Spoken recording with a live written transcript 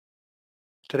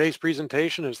Today's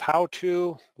presentation is How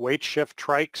to Weight-Shift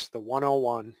Trikes, the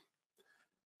 101.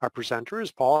 Our presenter is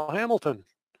Paul Hamilton.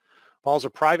 Paul's a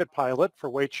private pilot for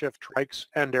Weight-Shift Trikes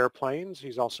and airplanes.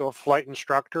 He's also a flight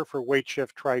instructor for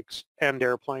Weight-Shift Trikes and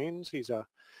airplanes. He's a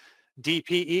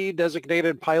DPE,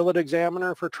 designated pilot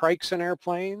examiner for trikes and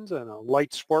airplanes, and a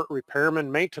light sport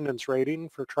repairman maintenance rating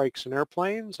for trikes and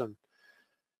airplanes. And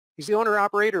he's the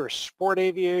owner-operator of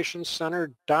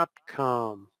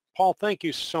sportaviationcenter.com. Paul, thank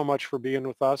you so much for being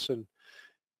with us and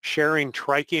sharing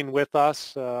triking with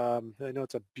us. I know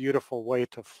it's a beautiful way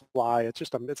to fly. It's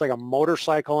like a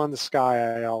motorcycle in the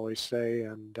sky, I always say.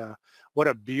 And what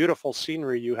a beautiful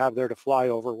scenery you have there to fly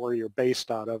over where you're based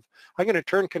out of. I'm going to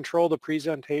turn control of the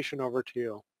presentation over to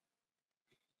you.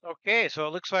 Okay, so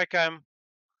it looks like I'm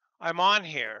on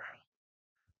here.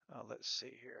 Let's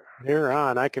see here. You're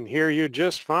on. I can hear you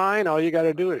just fine. All you got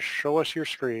to do is show us your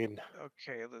screen.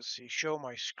 Okay, let's see. Show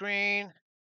my screen.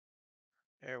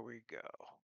 There we go.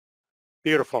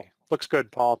 Beautiful. Okay. Looks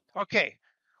good, Paul. Okay.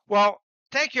 Well,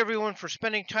 thank you everyone for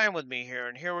spending time with me here.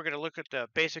 And here we're going to look at the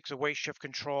basics of weight shift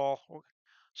control.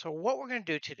 So what we're going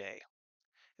to do today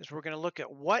is we're going to look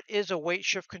at what is a weight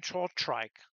shift control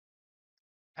trike,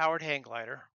 powered hang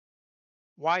glider,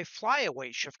 why fly a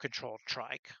weight shift control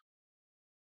trike,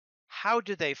 how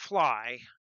do they fly,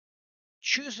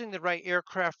 choosing the right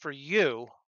aircraft for you,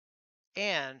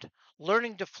 and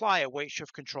learning to fly a weight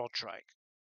shift control trike.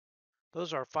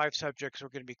 Those are 5 subjects we're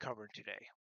going to be covering today.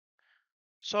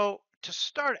 So to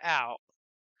start out,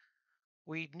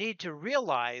 we need to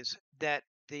realize that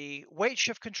the weight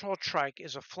shift control trike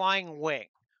is a flying wing,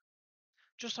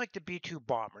 just like the B-2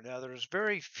 bomber. Now, there's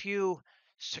very few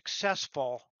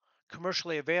successful,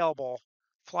 commercially available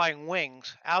flying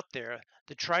wings out there.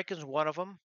 The Trike is one of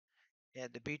them,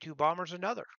 and the B-2 bomber is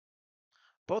another.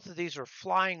 Both of these are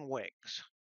flying wings.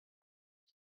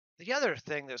 The other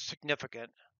thing that's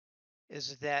significant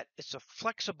is that it's a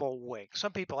flexible wing.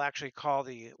 Some people actually call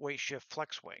the weight shift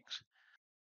flex wings.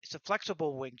 It's a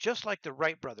flexible wing, just like the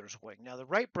Wright brothers wing. Now, the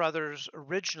Wright brothers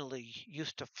originally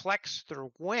used to flex their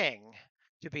wing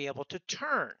to be able to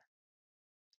turn.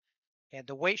 And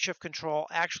the weight shift control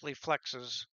actually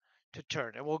flexes to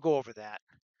turn. And we'll go over that.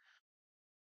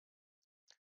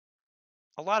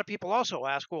 A lot of people also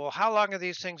ask, well, how long have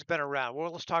these things been around? Well,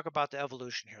 let's talk about the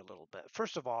evolution here a little bit.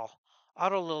 First of all,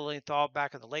 Otto Lilienthal,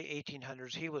 back in the late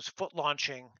 1800s, he was foot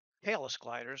launching tailless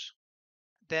gliders.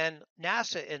 Then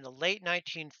NASA in the late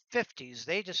 1950s,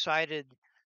 they decided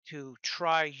to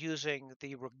try using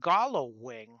the Regalo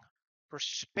wing for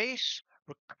space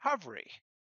recovery.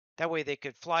 That way they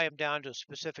could fly them down to a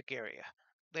specific area.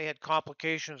 They had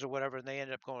complications or whatever, and they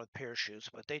ended up going with parachutes,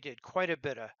 but they did quite a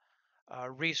bit of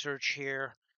research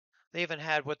here. They even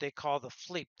had what they call the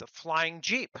FLEEP, the flying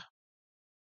jeep.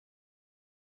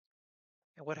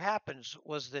 And what happens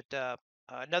was that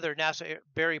another NASA,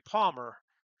 Barry Palmer,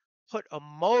 put a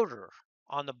motor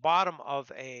on the bottom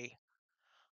of a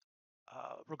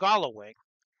Regalo wing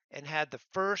and had the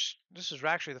first, this is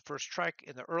actually the first trike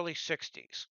in the early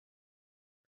 60s.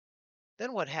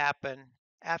 Then what happened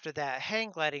after that,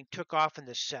 hang gliding took off in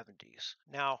the 70s.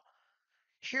 Now,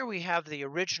 here we have the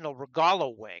original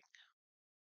Regalo wing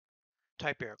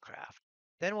type aircraft.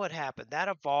 Then what happened? That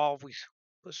evolved. We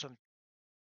put some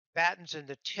battens in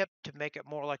the tip to make it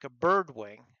more like a bird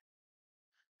wing.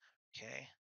 Okay.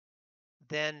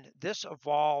 Then this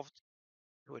evolved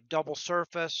to a double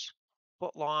surface,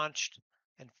 foot launched,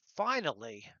 and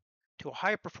finally to a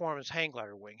high performance hang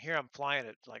glider wing. Here I'm flying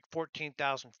at like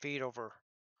 14,000 feet over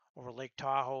Lake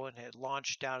Tahoe and had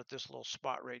launched down at this little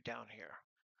spot right down here.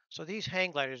 So these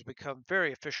hang gliders become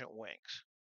very efficient wings.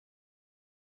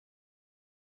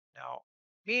 Now,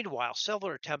 meanwhile,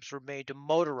 several attempts were made to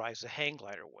motorize the hang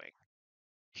glider wing.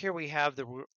 Here we have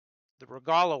the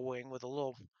Regalo wing with a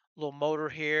little motor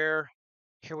here.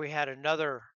 Here we had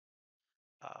another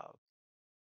uh,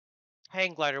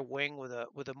 hang glider wing with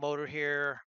a motor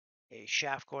here, a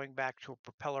shaft going back to a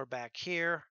propeller back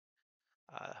here.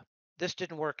 Uh, this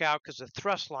didn't work out because the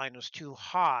thrust line was too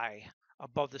high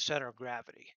above the center of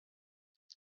gravity.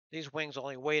 These wings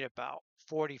only weighed about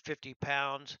 40, 50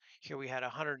 pounds. Here we had a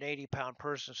 180-pound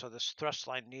person, so this thrust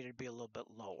line needed to be a little bit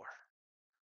lower.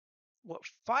 What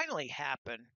finally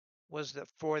happened was that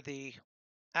for the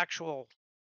actual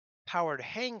powered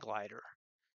hang glider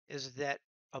is that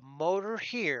a motor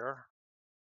here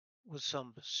with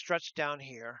some struts down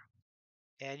here,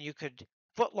 and you could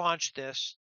foot launch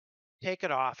this, take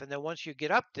it off, and then once you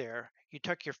get up there, you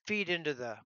tuck your feet into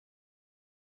the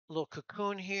little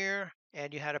cocoon here,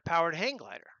 and you had a powered hang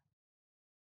glider.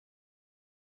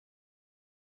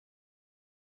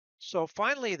 So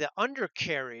finally, the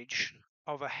undercarriage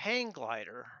of a hang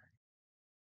glider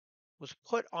was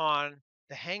put on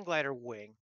the hang glider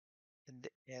wing,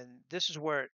 and this is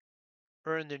where it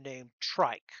earned the name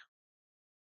trike,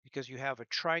 because you have a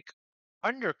trike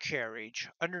undercarriage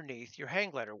underneath your hang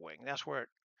glider wing. That's where it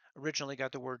originally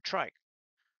got the word trike.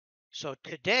 So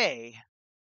today,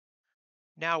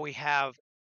 now we have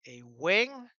a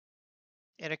wing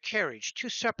and a carriage, two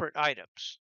separate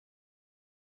items.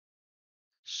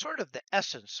 Sort of the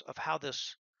essence of how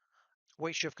this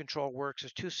weight shift control works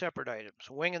is two separate items,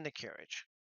 wing and the carriage.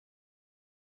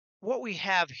 What we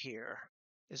have here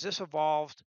is this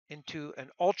evolved into an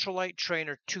ultralight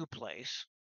trainer two place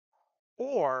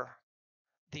or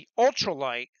the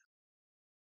ultralight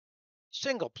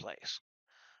single place.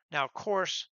 Now, of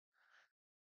course,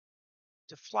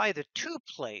 to fly the two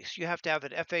place, you have to have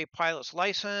an FAA pilot's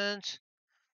license,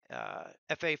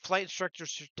 FAA flight instructor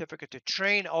certificate to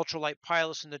train ultralight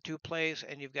pilots in the two place,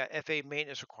 and you've got FAA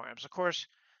maintenance requirements. Of course,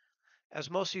 as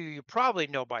most of you probably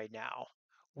know by now,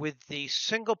 with the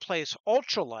single place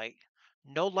ultralight,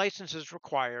 no license is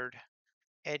required,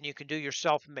 and you can do your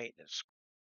self-maintenance.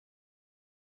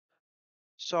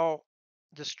 So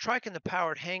this trike and the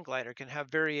powered hang glider can have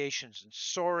variations in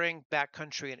soaring,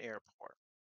 backcountry, and airport.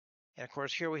 And of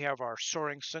course, here we have our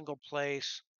soaring single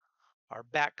place, our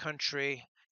backcountry,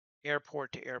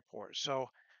 airport to airport. So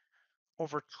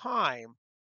over time,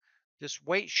 this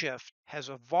weight shift has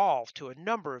evolved to a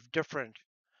number of different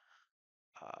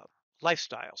uh,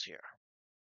 lifestyles here.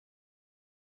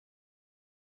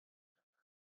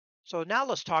 So now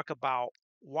let's talk about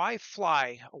why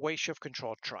fly a weight shift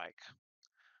control trike.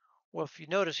 Well, if you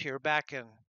notice here, back in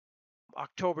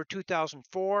October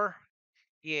 2004,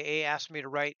 EAA asked me to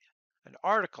write an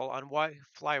article on why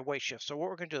fly weight shift. So what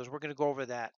we're going to do is we're going to go over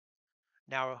that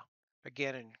now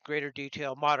again in greater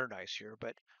detail, modernized here.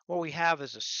 But what we have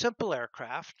is a simple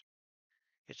aircraft.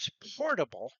 It's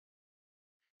portable.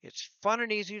 It's fun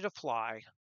and easy to fly.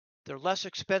 They're less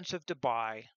expensive to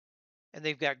buy, and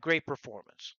they've got great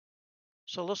performance.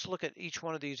 So let's look at each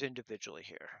one of these individually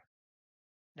here.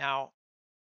 Now,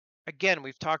 again,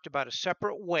 we've talked about a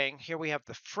separate wing. Here we have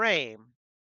the frame.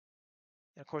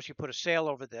 And of course, you put a sail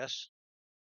over this.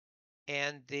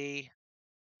 And the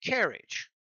carriage.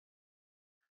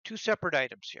 Two separate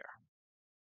items here.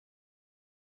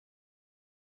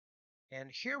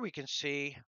 And here we can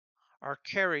see our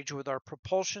carriage with our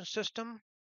propulsion system,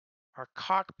 our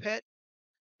cockpit,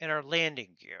 and our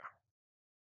landing gear,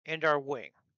 and our wing.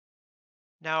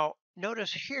 Now,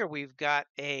 notice here we've got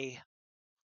a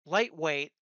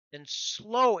lightweight and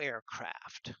slow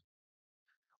aircraft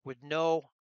with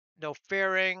no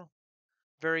fairing,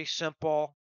 very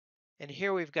simple. And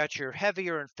here we've got your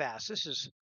heavier and fast. This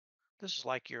is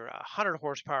like your 100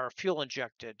 horsepower fuel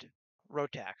injected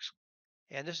Rotax.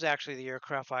 And this is actually the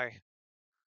aircraft I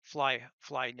fly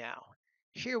now.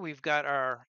 Here we've got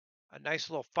a nice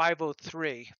little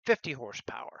 503, 50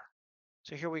 horsepower.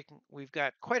 So here we've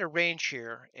got quite a range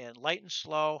here in light and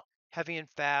slow, heavy and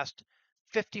fast,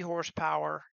 50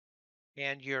 horsepower,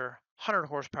 and your 100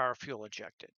 horsepower fuel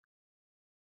injected.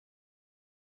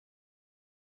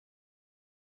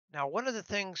 Now, one of the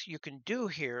things you can do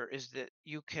here is that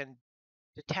you can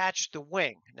detach the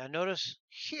wing. Now notice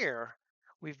here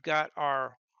we've got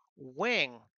our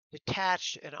wing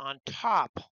detached and on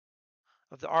top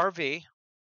of the RV,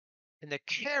 and the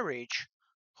carriage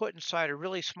put inside a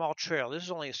really small trailer. This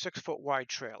is only a 6-foot wide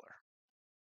trailer.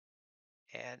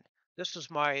 And this is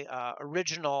my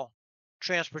original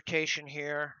transportation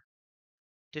here,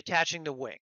 detaching the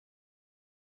wing.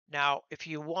 Now, if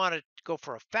you want to go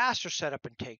for a faster setup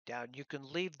and takedown, you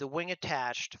can leave the wing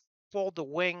attached, fold the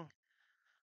wing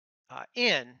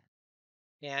in,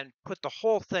 and put the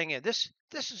whole thing in. This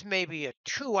is maybe a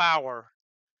 2-hour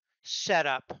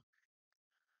setup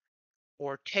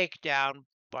or takedown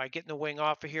by getting the wing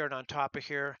off of here and on top of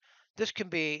here. This can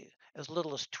be as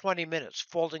little as 20 minutes,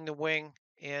 folding the wing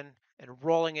in and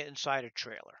rolling it inside a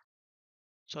trailer.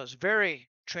 So it's very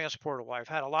transportable. I've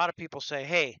had a lot of people say,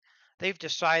 hey, they've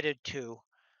decided to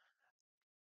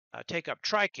take up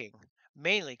triking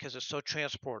mainly because it's so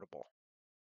transportable.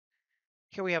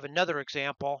 Here we have another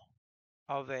example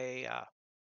of a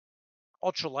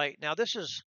ultralight. Now this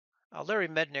is Larry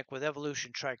Mednick with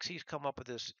Evolution Trikes. He's come up with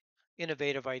this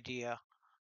innovative idea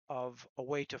of a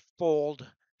way to fold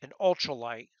an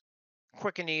ultralight,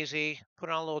 quick and easy, put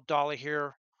on a little dolly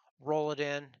here, roll it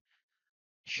in.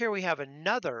 Here we have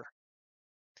another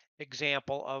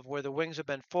example of where the wings have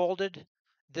been folded.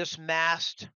 This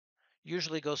mast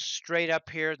usually goes straight up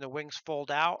here and the wings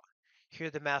fold out. Here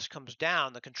the mast comes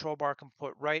down. The control bar can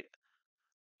put right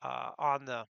on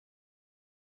the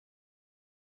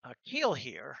keel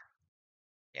here,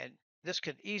 and this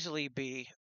can easily be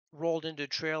rolled into a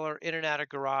trailer, in and out of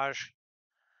garage.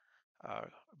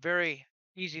 Very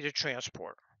easy to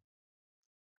transport.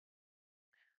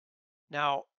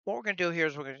 Now, what we're going to do here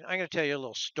is I'm going to tell you a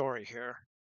little story here.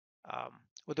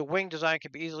 With the wing design,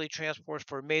 can be easily transported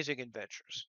for amazing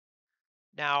adventures.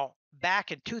 Now,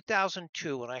 back in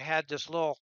 2002, when I had a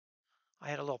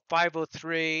little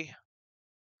 503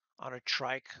 on a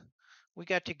trike. We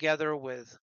got together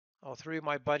with three of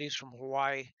my buddies from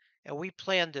Hawaii, and we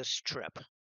planned this trip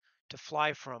to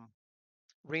fly from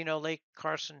Reno, Lake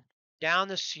Carson, down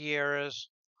the Sierras,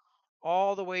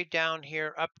 all the way down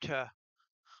here up to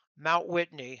Mount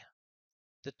Whitney,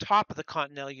 the top of the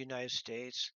continental United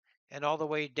States, and all the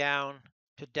way down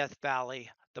to Death Valley,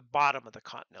 the bottom of the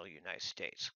continental United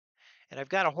States. And I've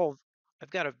got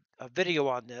a video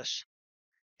on this,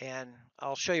 and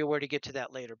I'll show you where to get to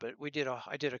that later. But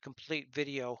I did a complete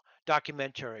video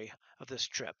documentary of this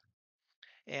trip.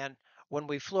 And when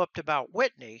we flew up to Mount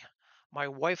Whitney, my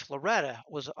wife Loretta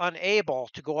was unable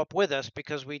to go up with us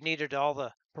because we needed all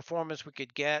the performance we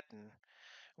could get, and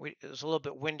it was a little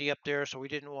bit windy up there, so we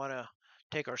didn't want to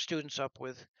take our students up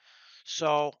with.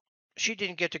 So she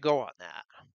didn't get to go on that.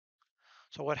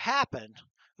 So what happened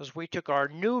was we took our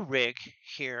new rig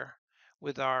here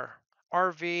with our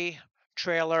RV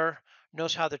trailer.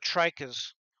 Notice how the trike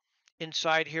is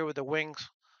inside here with the wings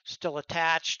still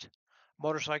attached.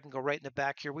 Motorcycle can go right in the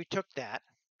back here. We took that.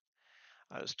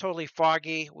 It was totally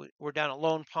foggy. We're down at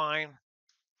Lone Pine,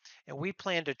 and we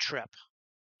planned a trip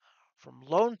from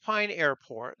Lone Pine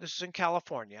Airport, this is in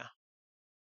California,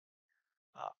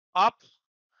 up,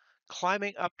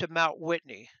 climbing up to Mount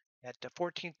Whitney at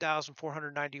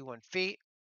 14,491 feet.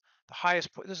 This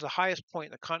is the highest point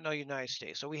in the continental United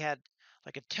States. So we had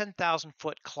like a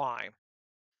 10,000-foot climb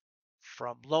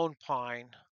from Lone Pine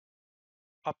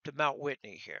up to Mount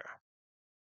Whitney here.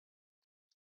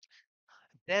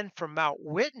 Then from Mount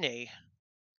Whitney,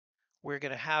 we're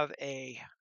going to have a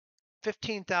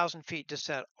 15,000 feet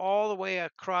descent all the way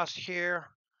across here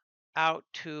out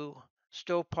to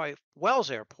Stovepipe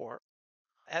Wells Airport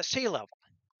at sea level.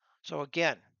 So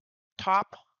again,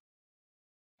 top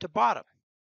to bottom.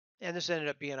 And this ended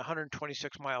up being a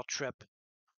 126-mile trip,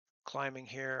 climbing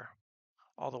here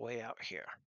all the way out here.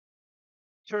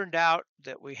 Turned out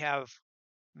that we have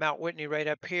Mount Whitney right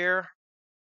up here.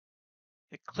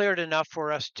 It cleared enough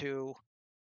for us to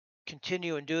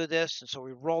continue and do this, and so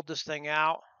we rolled this thing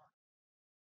out,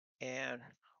 and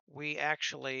we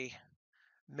actually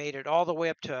made it all the way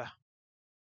up to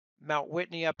Mount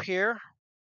Whitney up here.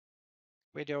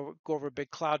 We had to go over a big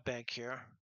cloud bank here,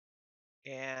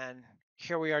 and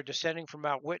here we are descending from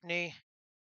Mount Whitney,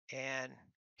 and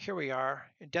here we are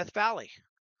in Death Valley.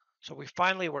 So we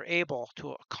finally were able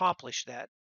to accomplish that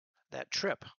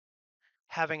trip.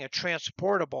 Having a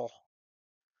transportable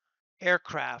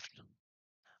aircraft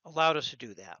allowed us to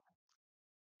do that.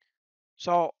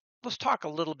 So let's talk a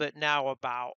little bit now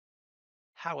about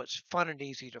how it's fun and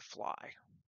easy to fly.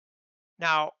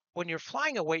 Now, when you're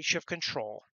flying a weight shift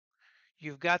control,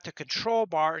 you've got the control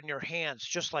bar in your hands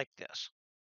just like this.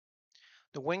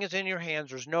 The wing is in your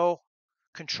hands. There's no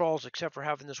controls except for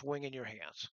having this wing in your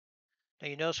hands. Now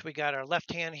you notice we got our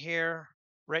left hand here,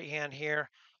 right hand here.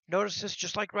 Notice this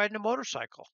just like riding a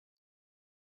motorcycle.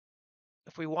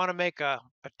 If we want to make a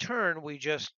turn, we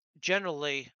just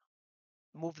generally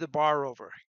move the bar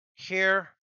over. Here,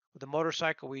 with the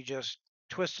motorcycle, we just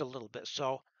twist a little bit.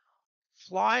 So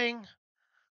flying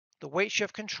the weight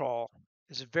shift control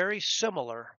is very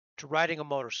similar to riding a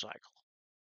motorcycle.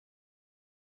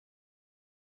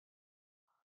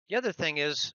 The other thing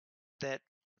is that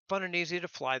fun and easy to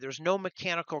fly, there's no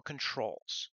mechanical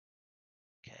controls.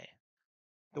 Okay.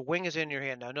 The wing is in your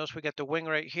hand. Now notice we got the wing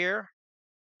right here,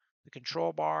 the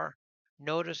control bar.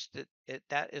 Notice that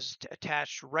that is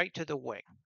attached right to the wing.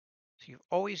 So you've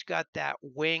always got that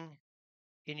wing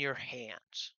in your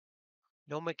hands.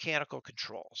 No mechanical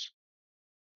controls.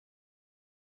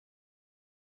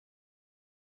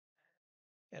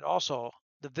 And also,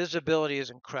 the visibility is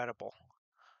incredible.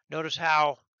 Notice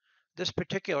how this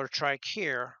particular trike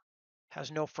here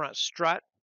has no front strut,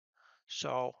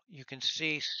 so you can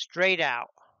see straight out.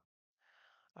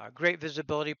 Great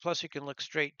visibility, plus you can look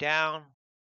straight down.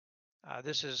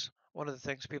 This is one of the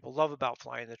things people love about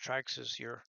flying the trikes is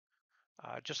you're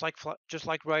just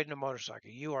like riding a motorcycle.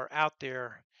 You are out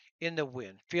there in the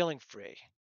wind, feeling free.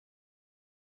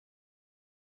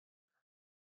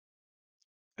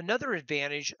 Another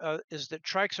advantage is that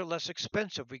trikes are less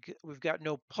expensive. We've got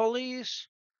no pulleys,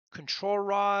 control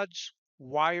rods,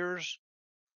 wires,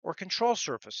 or control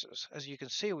surfaces. As you can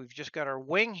see, we've just got our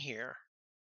wing here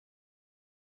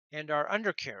and our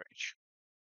undercarriage.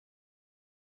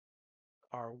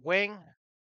 Our wing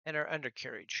and our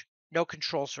undercarriage. No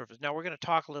control surface. Now we're going to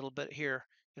talk a little bit here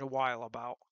in a while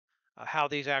about how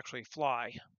these actually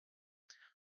fly,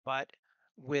 but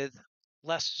with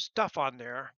less stuff on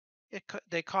there,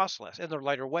 they cost less and they're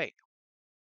lighter weight.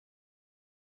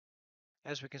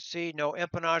 As we can see, no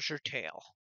empennage or tail.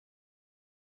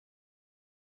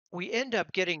 We end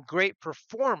up getting great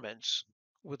performance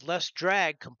with less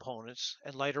drag components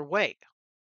and lighter weight.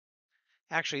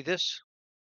 Actually, this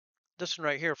one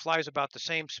right here flies about the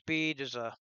same speed as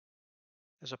a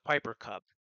Piper Cub,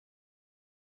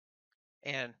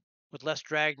 and with less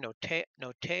drag, no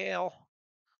tail,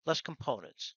 less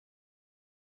components.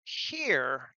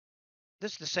 Here,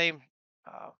 this is the same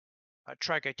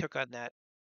trike I took on that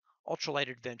ultralight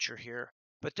adventure here,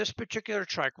 but this particular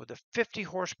trike with a 50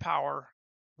 horsepower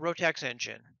Rotax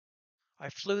engine, I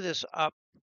flew this up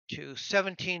to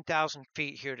 17,000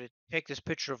 feet here to take this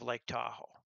picture of Lake Tahoe.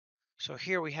 So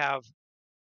here we have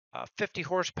 50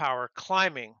 horsepower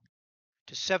climbing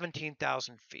to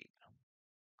 17,000 feet,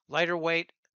 lighter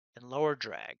weight and lower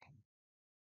drag.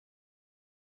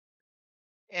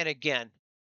 And again,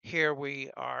 here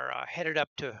we are headed up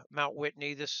to Mount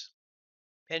Whitney. This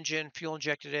engine, fuel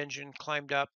injected engine,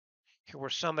 climbed up. Here we're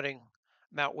summiting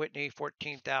Mount Whitney,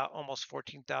 14,000, almost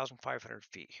 14,500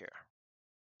 feet here.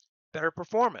 Better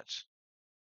performance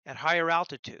at higher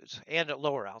altitudes and at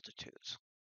lower altitudes.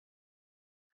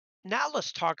 Now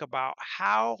let's talk about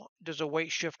how does a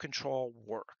weight shift control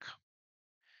work.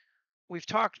 We've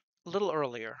talked a little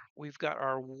earlier. We've got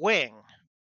our wing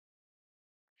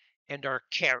and our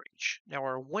carriage. Now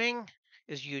our wing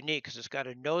is unique because it's got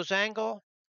a nose angle,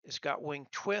 it's got wing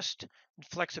twist and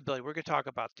flexibility. We're going to talk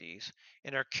about these.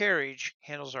 And our carriage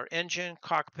handles our engine,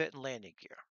 cockpit, and landing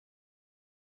gear.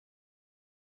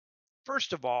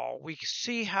 First of all, we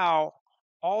see how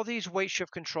all these weight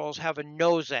shift controls have a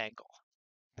nose angle.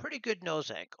 Pretty good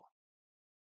nose angle.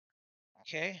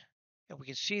 Okay? And we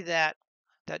can see that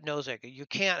nose angle. You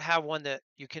cannot have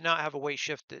a weight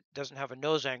shift that doesn't have a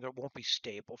nose angle. It won't be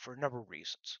stable for a number of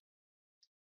reasons.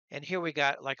 And here we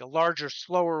got like a larger,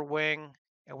 slower wing,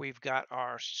 and we've got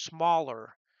our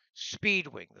smaller speed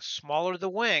wing. The smaller the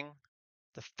wing,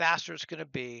 the faster it's going to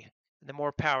be, and the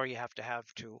more power you have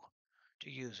to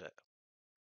use it.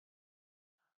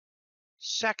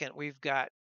 Second, we've got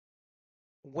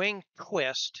wing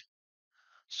twist.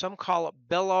 Some call it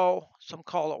billow, some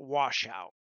call it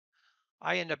washout.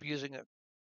 I end up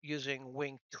using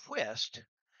wing twist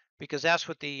because that's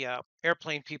what the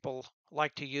airplane people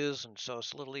like to use, and so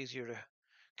it's a little easier to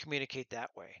communicate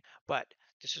that way. But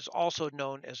this is also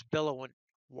known as billow and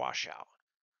washout.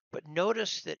 But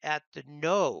notice that at the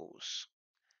nose,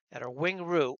 at our wing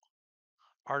root,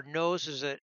 our nose is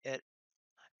at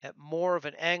more of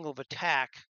an angle of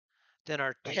attack than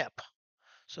our tip.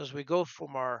 So as we go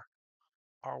from our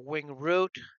wing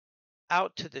root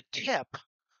out to the tip,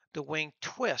 the wing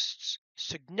twists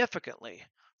significantly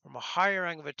from a higher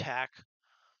angle of attack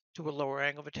to a lower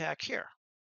angle of attack here.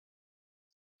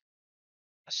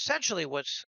 Essentially what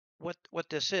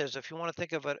this is, if you want to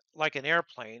think of it like an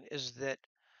airplane, is that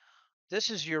this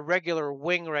is your regular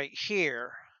wing right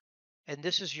here, and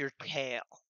this is your tail.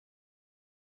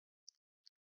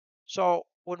 So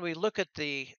when we look at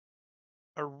a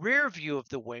rear view of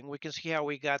the wing, we can see how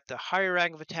we got the higher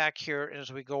angle of attack here, and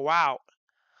as we go out,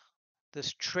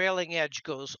 this trailing edge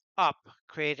goes up,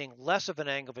 creating less of an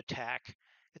angle of attack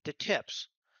at the tips.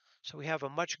 So we have a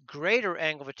much greater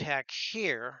angle of attack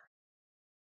here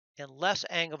and less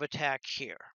angle of attack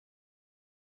here.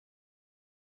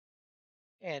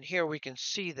 And here we can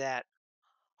see that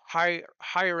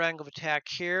higher angle of attack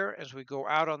here. As we go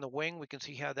out on the wing, we can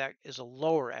see how that is a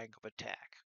lower angle of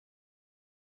attack,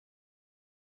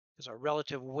 because our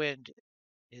relative wind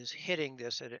is hitting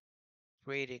this at it,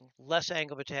 creating less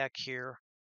angle of attack here,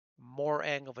 more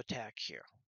angle of attack here.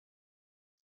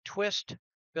 Twist,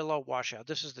 billow, washout.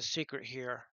 This is the secret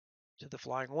here to the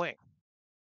flying wing.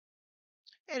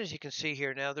 And as you can see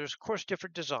here now, there's of course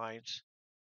different designs.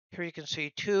 Here you can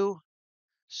see two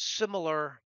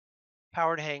similar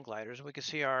powered hang gliders. We can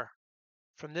see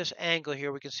from this angle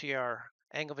here, we can see our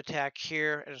angle of attack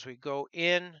here. And as we go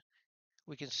in,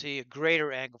 we can see a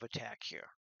greater angle of attack here.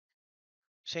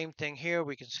 Same thing here.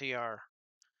 We can see our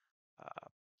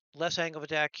less angle of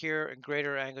attack here and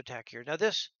greater angle of attack here. Now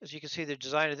this, as you can see, the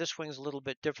design of this wing is a little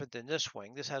bit different than this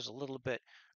wing. This has a little bit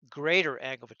greater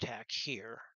angle of attack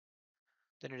here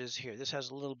than it is here. This has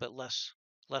a little bit less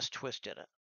twist in it.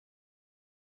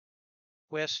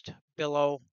 Twist,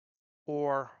 billow,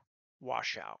 or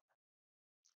washout,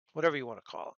 whatever you want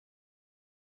to call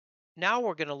it. Now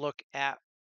we're going to look at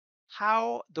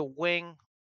how the wing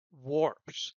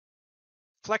warps.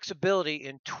 flexibility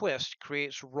in twist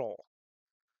creates roll.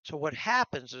 So what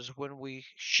happens is when we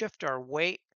shift our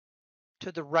weight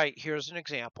to the right, here's an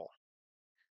example.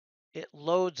 It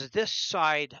loads this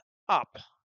side up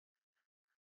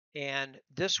and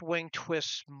this wing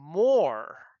twists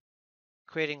more,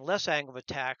 creating less angle of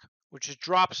attack, which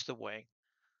drops the wing.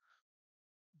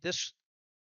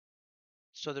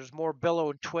 So there's more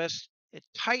billow and twist. It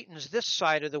tightens this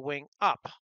side of the wing up,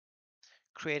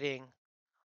 creating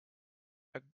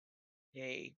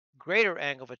a greater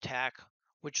angle of attack,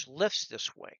 which lifts this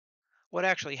wing. What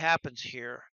actually happens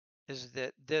here is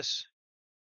that this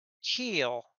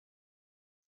keel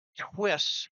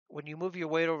twists when you move your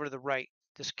weight over to the right.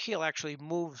 This keel actually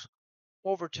moves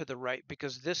over to the right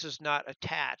because this is not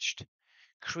attached,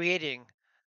 creating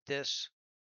this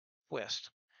twist.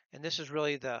 And this is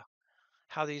really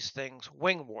how these things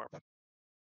wing warp,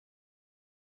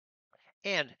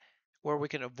 and where we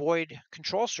can avoid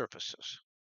control surfaces.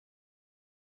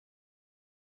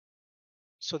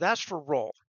 So that's for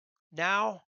roll.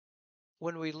 Now,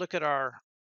 when we look at our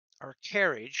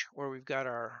carriage, where we've got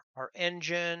our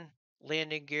engine,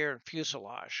 landing gear, and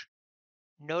fuselage,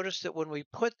 notice that when we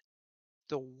put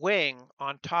the wing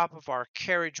on top of our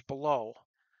carriage below,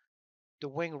 the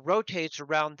wing rotates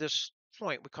around this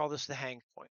point. We call this the hang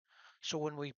point. So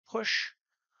when we push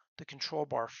the control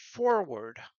bar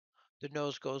forward, the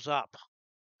nose goes up.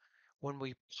 When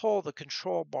we pull the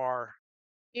control bar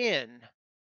in,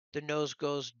 the nose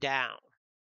goes down.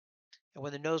 And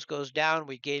when the nose goes down,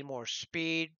 we gain more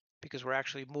speed because we're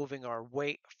actually moving our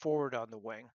weight forward on the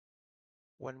wing.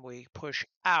 When we push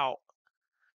out,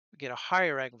 we get a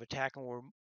higher angle of attack and we're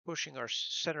pushing our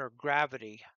center of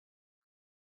gravity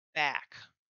back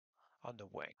on the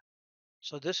wing.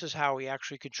 So this is how we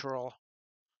actually control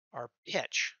our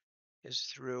pitch, is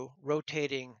through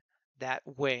rotating that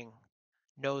wing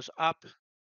nose up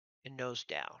and nose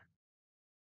down.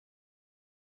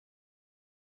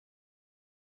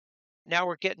 Now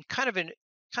we're getting kind of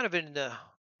in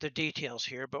the details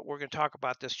here, but we're going to talk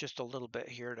about this just a little bit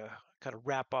here to kind of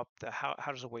wrap up the how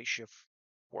does a weight shift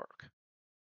work.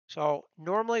 So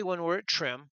normally when we're at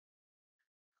trim,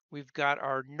 we've got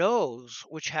our nose,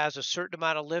 which has a certain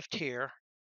amount of lift here,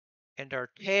 and our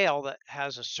tail that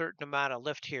has a certain amount of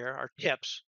lift here, our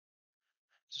tips,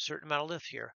 it's a certain amount of lift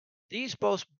here. These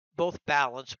both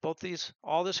balance,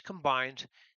 all this combines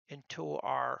into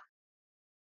our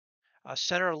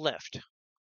center lift.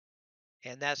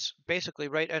 And that's basically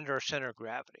right under our center of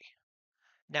gravity.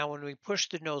 Now, when we push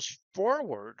the nose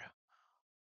forward,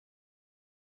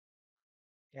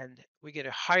 and we get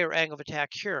a higher angle of attack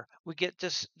here, we get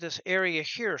this area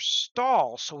here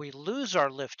stall, so we lose our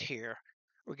lift here.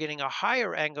 We're getting a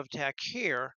higher angle of attack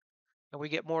here, and we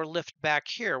get more lift back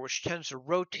here, which tends to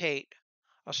rotate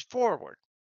us forward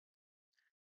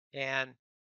and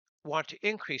want to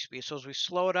increase speed. So as we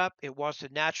slow it up, it wants to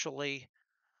naturally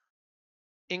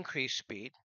increase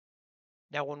speed.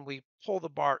 Now, when we pull the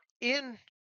bar in,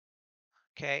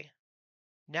 okay,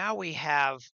 now we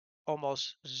have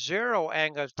almost zero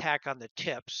angle of attack on the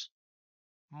tips,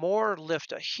 more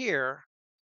lift here.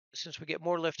 Since we get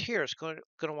more lift here, it's going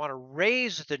to want to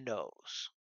raise the nose.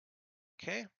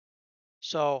 Okay,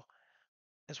 so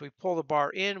as we pull the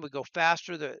bar in, we go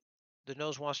faster. The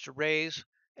nose wants to raise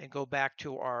and go back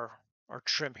to our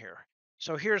trim here.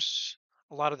 So here's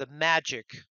a lot of the magic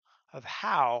of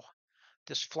how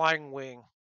this flying wing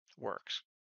works.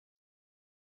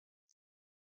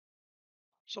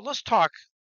 So let's talk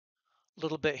a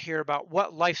little bit here about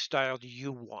what lifestyle do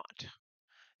you want.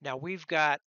 Now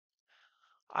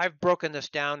I've broken this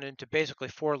down into basically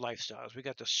 4 lifestyles. We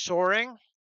got the soaring,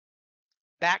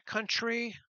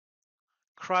 backcountry,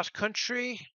 cross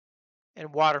country,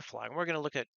 and water flying. We're going to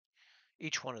look at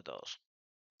each one of those.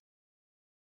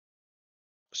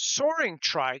 Soaring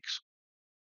trikes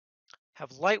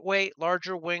have lightweight,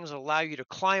 larger wings that allow you to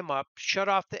climb up, shut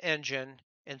off the engine,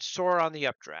 and soar on the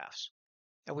updrafts.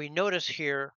 And we notice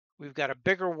here we've got a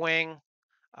bigger wing,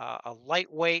 a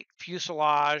lightweight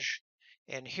fuselage,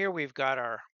 and here we've got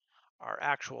our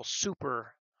actual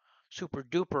super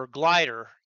duper glider,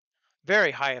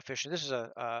 very high efficient. This is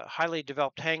a highly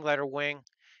developed hang glider wing,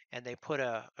 and they put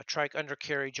a trike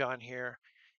undercarriage on here,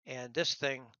 and this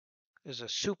thing is a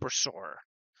super soarer.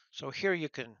 So here you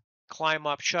can climb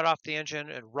up, shut off the engine,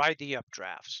 and ride the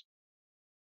updrafts.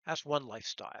 That's one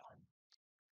lifestyle.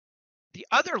 The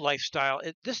other lifestyle,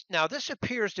 this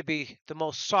appears to be the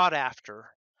most sought after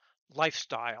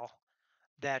lifestyle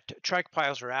that trike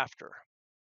pilots are after,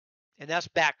 and that's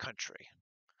backcountry.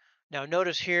 Now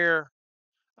notice here,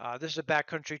 this is a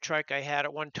backcountry trike I had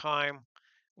at one time.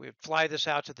 We would fly this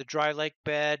out to the dry lake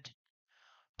bed,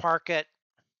 park it,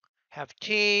 have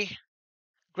tea.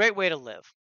 Great way to live.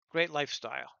 Great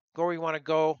lifestyle. Go where you want to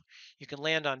go. You can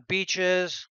land on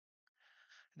beaches.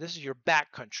 This is your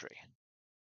backcountry,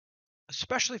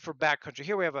 especially for backcountry.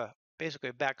 Here we have basically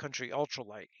a backcountry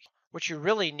ultralight. What you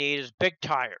really need is big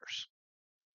tires.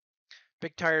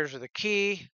 Big tires are the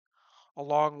key,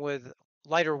 along with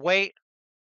lighter weight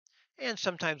and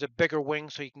sometimes a bigger wing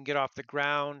so you can get off the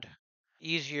ground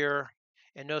easier.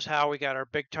 And notice how we got our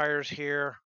big tires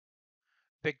here.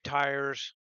 Big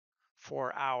tires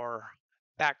for our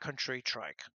backcountry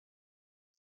trike.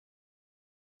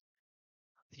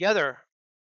 The other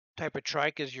type of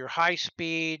trike is your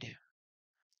high-speed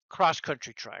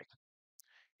cross-country trike.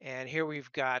 And here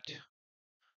we've got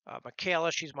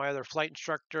Michaela, she's my other flight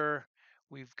instructor.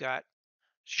 We've got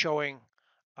showing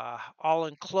all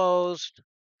enclosed,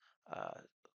 a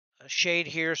shade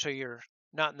here so you're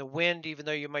not in the wind, even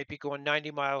though you might be going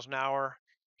 90 miles an hour.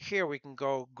 Here we can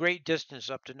go great distance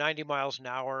up to 90 miles an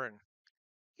hour and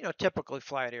typically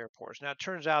fly at airports. Now it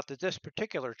turns out that this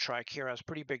particular trike here has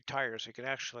pretty big tires. You can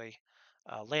actually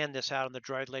land this out on the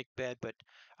dry lake bed, but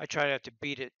I try not to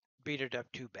beat it up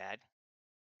too bad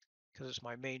because it's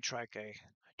my main trike I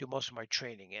do most of my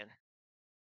training in.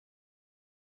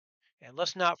 And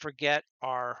let's not forget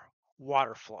our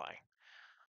water flying.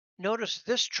 Notice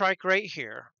this trike right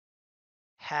here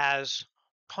has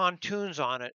pontoons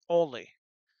on it only.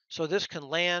 So this can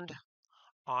land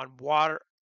on water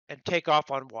and take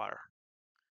off on water.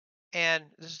 And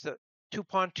this is the two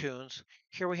pontoons.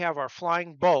 Here we have our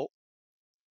flying boat,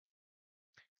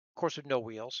 of course with no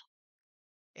wheels.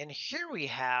 And here we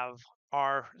have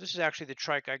this is actually the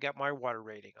trike I got my water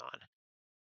rating on.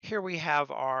 Here we have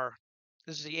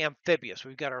this is the amphibious.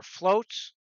 We've got our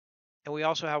floats, and we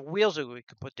also have wheels that we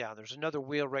can put down. There's another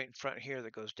wheel right in front here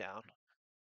that goes down.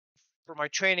 For my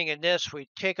training in this, we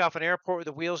take off an airport with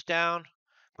the wheels down,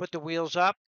 put the wheels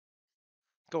up,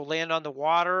 go land on the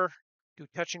water, do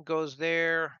touch and goes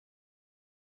there,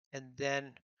 and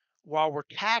then while we're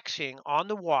taxiing on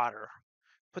the water,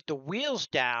 put the wheels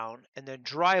down and then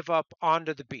drive up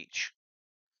onto the beach.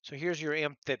 So here's your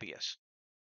amphibious.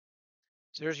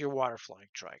 So there's your water flying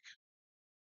trike.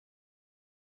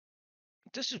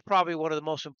 This is probably one of the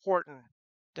most important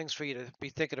things for you to be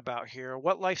thinking about here.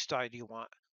 What lifestyle do you want?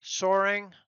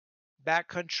 Soaring,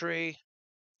 backcountry,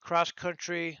 cross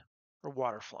country, or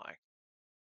water flying?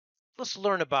 Let's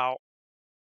learn about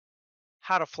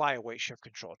how to fly a weight shift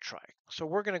control trike. So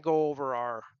we're going to go over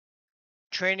our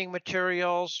training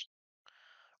materials.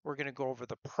 We're going to go over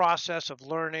the process of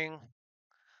learning,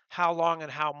 how long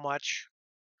and how much,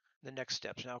 the next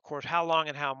steps. Now, of course, how long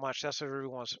and how much, that's what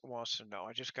everyone wants to know.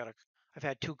 I've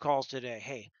had 2 calls today.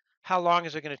 Hey, how long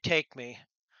is it going to take me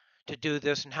to do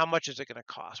this and how much is it going to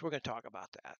cost? We're going to talk about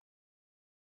that.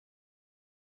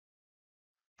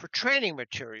 For training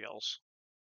materials,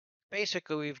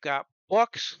 basically we've got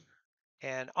books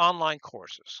and online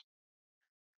courses.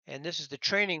 And this is the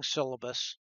training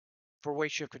syllabus for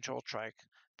Weight Shift Control Trike.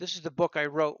 This is the book I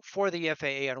wrote for the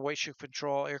FAA on Weight Shift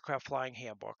Control Aircraft Flying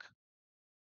Handbook.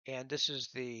 And this is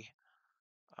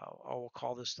we'll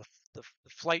call this the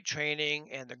flight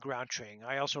training and the ground training.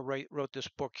 I also wrote this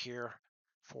book here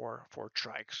for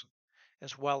trikes,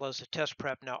 as well as the test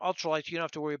prep. Now, ultralights, you don't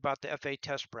have to worry about the FAA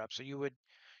test prep. So you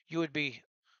would be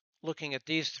looking at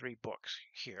these 3 books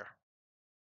here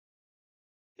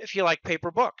if you like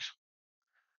paper books.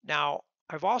 Now,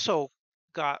 I've also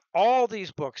got all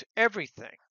these books,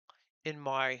 everything, in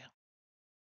my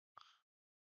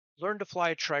Learn to Fly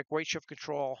a Trike Weight Shift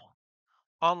Control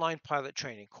online pilot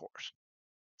training course.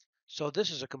 So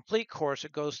this is a complete course.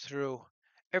 It goes through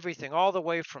everything, all the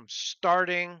way from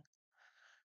starting,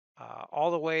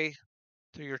 all the way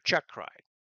through your check ride.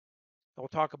 And we'll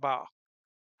talk about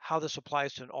how this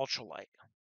applies to an ultralight.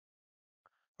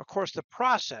 Of course, the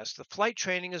flight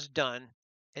training is done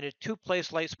in a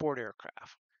 2-place light sport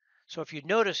aircraft. So if you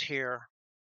notice here,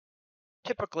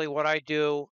 typically what I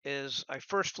do is I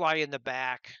first fly in the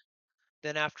back,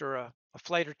 then after a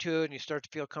flight or 2 and you start to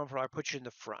feel comfortable, I put you in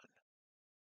the front.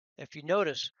 If you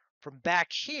notice, from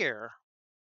back here,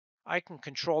 I can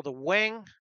control the wing.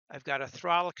 I've got a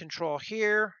throttle control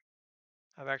here.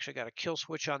 I've actually got a kill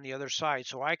switch on the other side,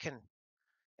 so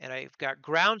and I've got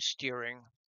ground steering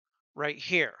right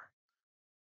here.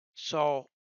 So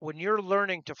when you're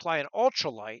learning to fly an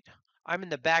ultralight, I'm in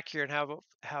the back here and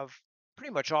have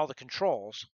pretty much all the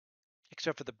controls,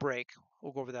 except for the brake.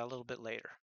 We'll go over that a little bit later.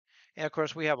 And of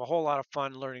course, we have a whole lot of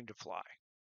fun learning to fly.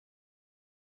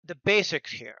 The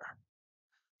basics here,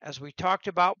 as we talked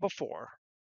about before,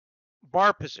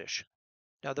 bar position.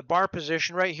 Now the bar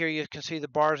position right here, you can see the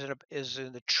bar is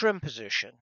in the trim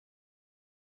position.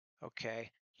 Okay,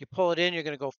 You pull it in, you're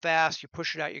going to go fast. You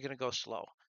push it out, you're going to go slow.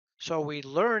 So we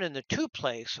learn in the two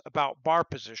place about bar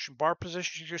position. Bar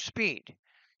position is your speed.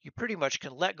 You pretty much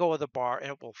can let go of the bar and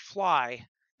it will fly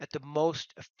at the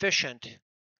most efficient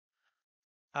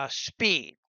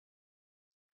speed.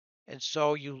 And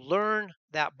so you learn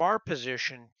that bar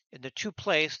position in the two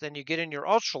place, then you get in your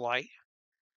ultralight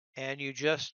and you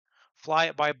just fly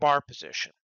it by bar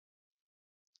position.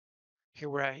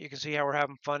 Here you can see how we're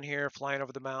having fun here, flying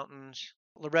over the mountains.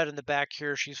 Loretta in the back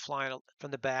here, she's flying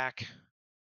from the back.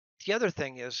 The other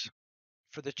thing is,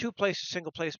 for the two place to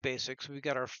single place basics, we've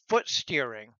got our foot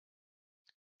steering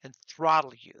and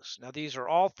throttle use. Now, these are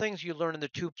all things you learn in the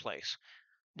two place.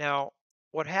 Now,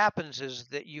 what happens is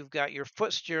that you've got your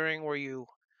foot steering where you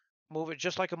move it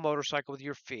just like a motorcycle with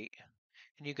your feet,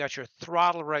 and you got your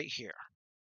throttle right here.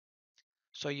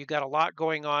 So you got a lot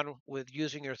going on with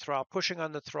using your throttle, pushing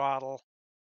on the throttle,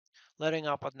 letting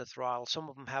up on the throttle. Some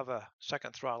of them have a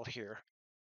second throttle here.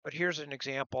 But here's an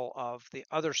example of the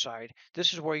other side.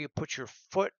 This is where you put your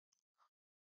foot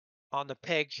on the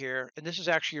peg here, and this is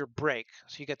actually your brake.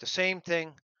 So you get the same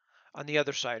thing on the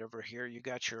other side over here. You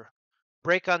got your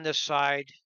brake on this side,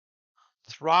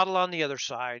 throttle on the other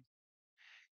side,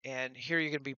 and here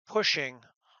you're going to be pushing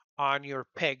on your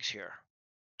pegs here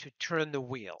to turn the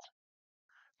wheel.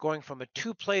 Going from a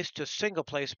two place to single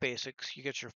place basics, you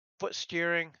get your foot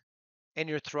steering and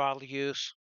your throttle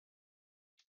use.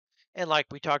 And like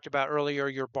we talked about earlier,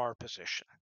 your bar position.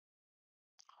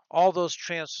 All those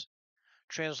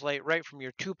translate right from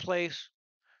your two place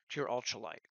to your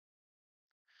ultralight.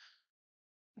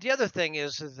 The other thing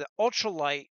is the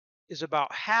ultralight is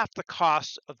about half the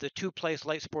cost of the two place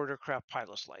light sport aircraft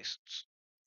pilot's license.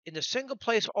 In the single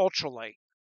place ultralight,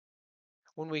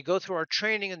 when we go through our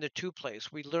training in the two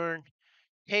place, we learn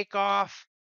takeoff,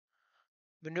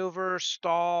 maneuvers,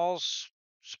 stalls,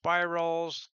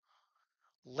 spirals,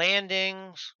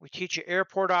 landings. We teach you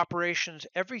airport operations,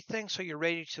 everything so you're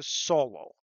ready to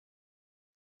solo.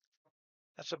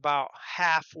 That's about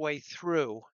halfway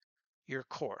through your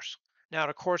course. Now,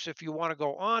 of course, if you want to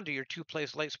go on to your two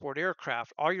place light sport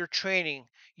aircraft, all your training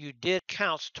you did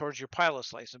counts towards your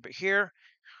pilot's license. But here,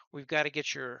 we've got to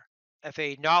get your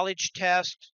FAA knowledge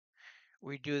test.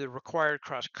 We do the required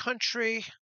cross country,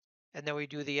 and then we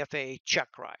do the FAA check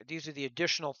ride. These are the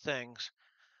additional things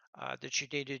that you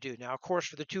need to do. Now, of course,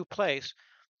 for the two place,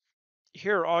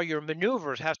 here all your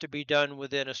maneuvers have to be done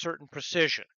within a certain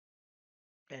precision.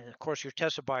 And of course, you're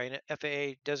tested by an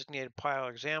FAA designated pilot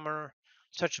examiner,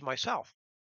 such as myself.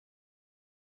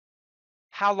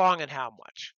 How long and how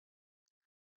much?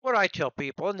 What I tell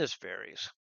people, and this varies,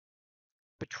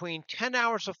 between 10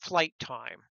 hours of flight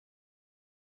time,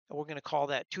 and we're going to call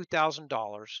that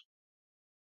 $2,000,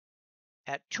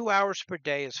 at 2 hours per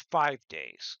day is 5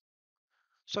 days.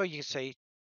 So you say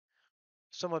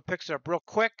someone picks it up real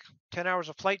quick, 10 hours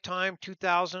of flight time,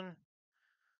 2,000,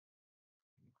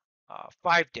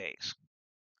 5 days.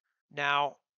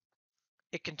 Now,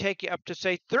 it can take you up to,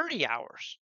 say, 30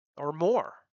 hours or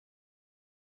more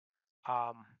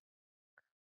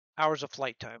hours of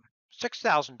flight time,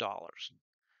 $6,000.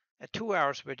 At 2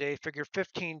 hours per day, figure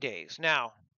 15 days.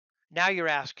 Now you're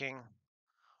asking,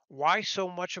 why so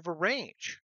much of a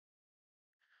range?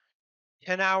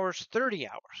 10 hours, 30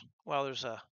 hours. Well, there's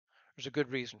a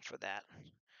good reason for that.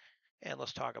 And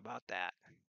let's talk about that.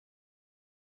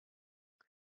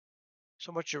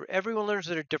 So everyone learns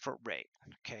at a different rate,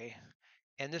 okay?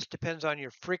 And this depends on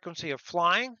your frequency of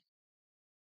flying,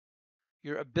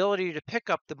 your ability to pick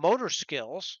up the motor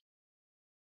skills.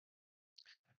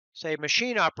 Say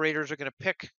machine operators are going to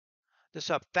pick this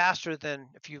up faster than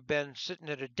if you've been sitting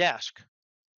at a desk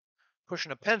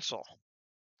pushing a pencil.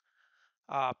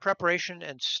 Preparation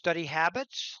and study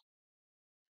habits,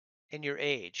 and your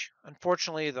age.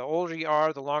 Unfortunately, the older you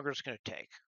are, the longer it's going to take.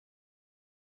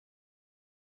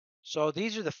 So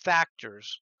these are the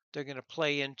factors that are going to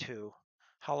play into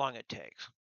how long it takes.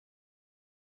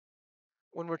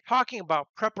 When we're talking about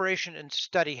preparation and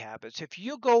study habits, if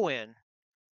you go in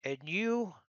and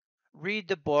you read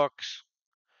the books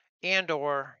and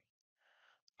or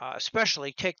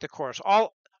especially take the course,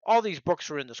 all these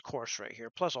books are in this course right here,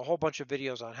 plus a whole bunch of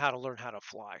videos on how to learn how to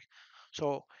fly.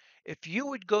 So if you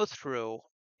would go through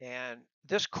and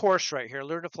this course right here,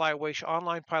 Learn to Fly Away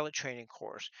online pilot training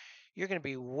course, you're going to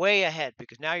be way ahead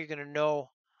because now you're going to know.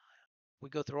 We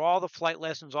go through all the flight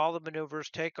lessons, all the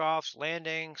maneuvers, takeoffs,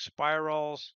 landings,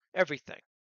 spirals, everything,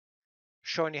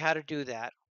 showing you how to do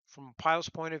that from a pilot's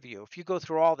point of view. If you go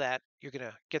through all that, you're going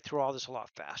to get through all this a lot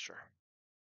faster.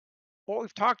 What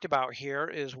we've talked about here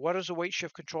is what is a weight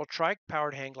shift control trike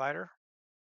powered hang glider?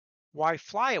 Why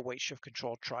fly a weight shift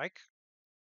control trike?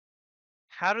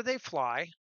 How do they fly?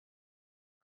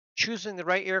 choosing the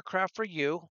right aircraft for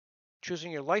you,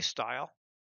 choosing your lifestyle,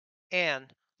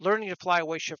 and learning to fly a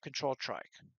weight shift control trike.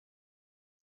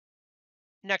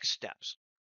 Next steps.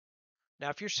 Now,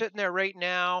 if you're sitting there right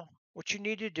now, what you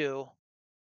need to do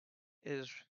is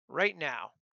right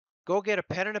now, go get a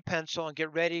pen and a pencil and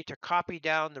get ready to copy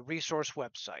down the resource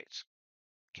websites.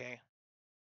 Okay.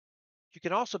 You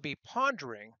can also be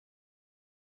pondering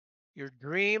your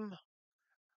dream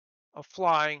of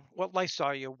flying, what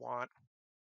lifestyle you want.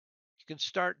 You can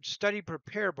start study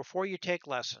prepare before you take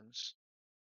lessons.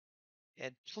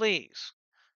 And please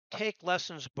take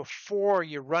lessons before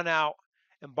you run out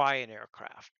and buy an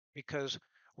aircraft, because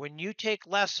when you take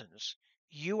lessons,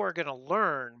 you are going to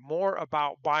learn more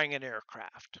about buying an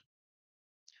aircraft.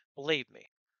 Believe me,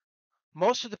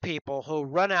 most of the people who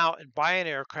run out and buy an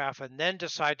aircraft and then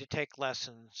decide to take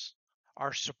lessons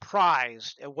are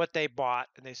surprised at what they bought,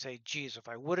 and they say, geez, if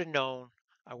I would have known,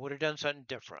 I would have done something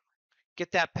different.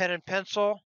 Get that pen and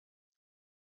pencil.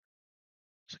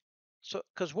 So,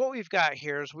 because what we've got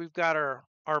here is we've got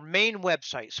our main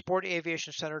website,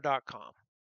 sportaviationcenter.com.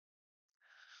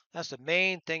 That's the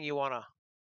main thing you want to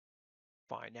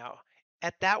find. Now,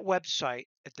 at that website,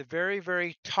 at the very,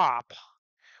 very top,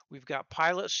 we've got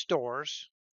pilot stores.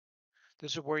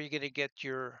 This is where you're going to get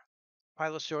your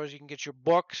pilot stores. You can get your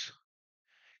books,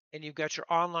 and you've got your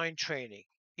online training,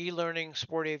 e-learning,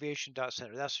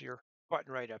 sportaviation.center. That's your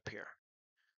button right up here.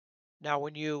 Now,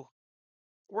 when you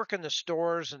work in the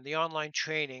stores and the online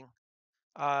training,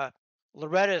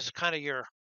 Loretta is kind of this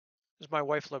is my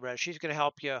wife, Loretta. She's going to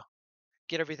help you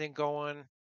get everything going,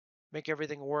 make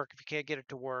everything work if you can't get it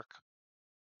to work.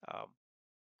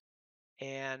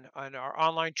 And on our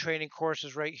online training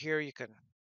courses right here, you can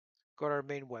go to our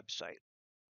main website.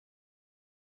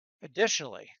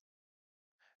 Additionally,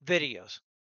 videos.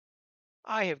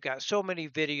 I have got so many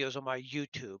videos on my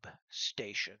YouTube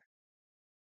station.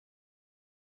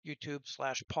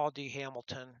 YouTube/Paul D.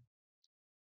 Hamilton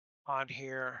on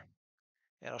here.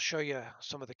 And I'll show you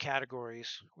some of the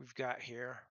categories we've got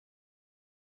here.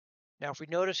 Now, if we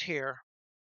notice here,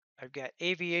 I've got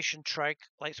aviation, trike,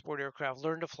 light sport aircraft,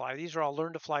 learn to fly. These are all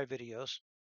learn to fly videos.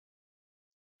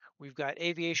 We've got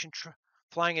aviation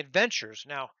flying adventures.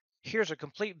 Now, here's a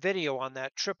complete video on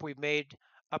that trip we made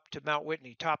up to Mount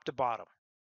Whitney, top to bottom.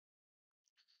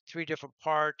 3 different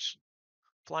parts,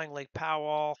 flying Lake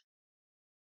Powell,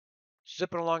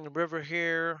 zipping along the river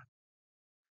here,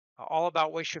 all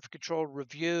about weight shift control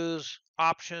reviews,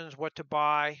 options, what to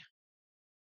buy.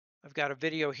 I've got a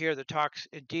video here that talks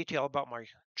in detail about my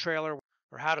trailer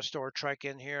or how to store a trike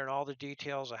in here and all the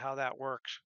details of how that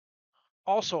works.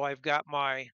 Also, I've got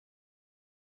my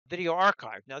video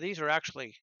archive. Now, these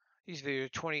videos are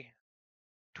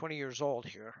 20 years old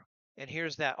here. And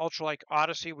here's that Ultralight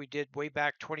Odyssey we did way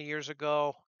back 20 years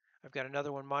ago. I've got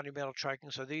another one, Monumental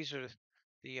Triking. So these are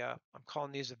I'm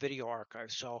calling these the video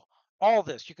archive. So all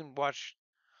this, you can watch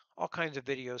all kinds of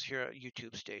videos here at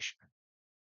YouTube station.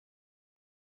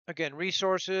 Again,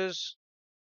 resources,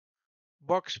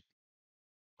 books,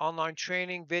 online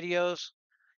training, videos.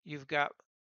 You've got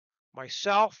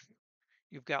myself.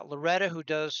 You've got Loretta, who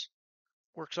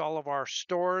works all of our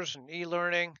stores and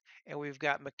e-learning. And we've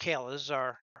got Michaela. This is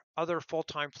our other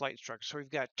full-time flight instructor. So we've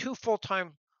got 2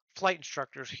 full-time flight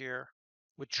instructors here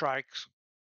with trikes,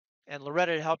 and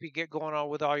Loretta to help you get going on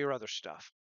with all your other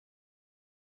stuff.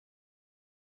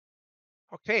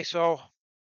 Okay, so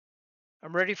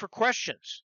I'm ready for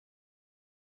questions.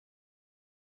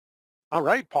 All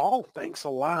right, Paul, thanks a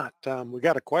lot. We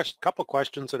got a couple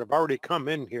questions that have already come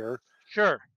in here.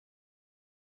 Sure.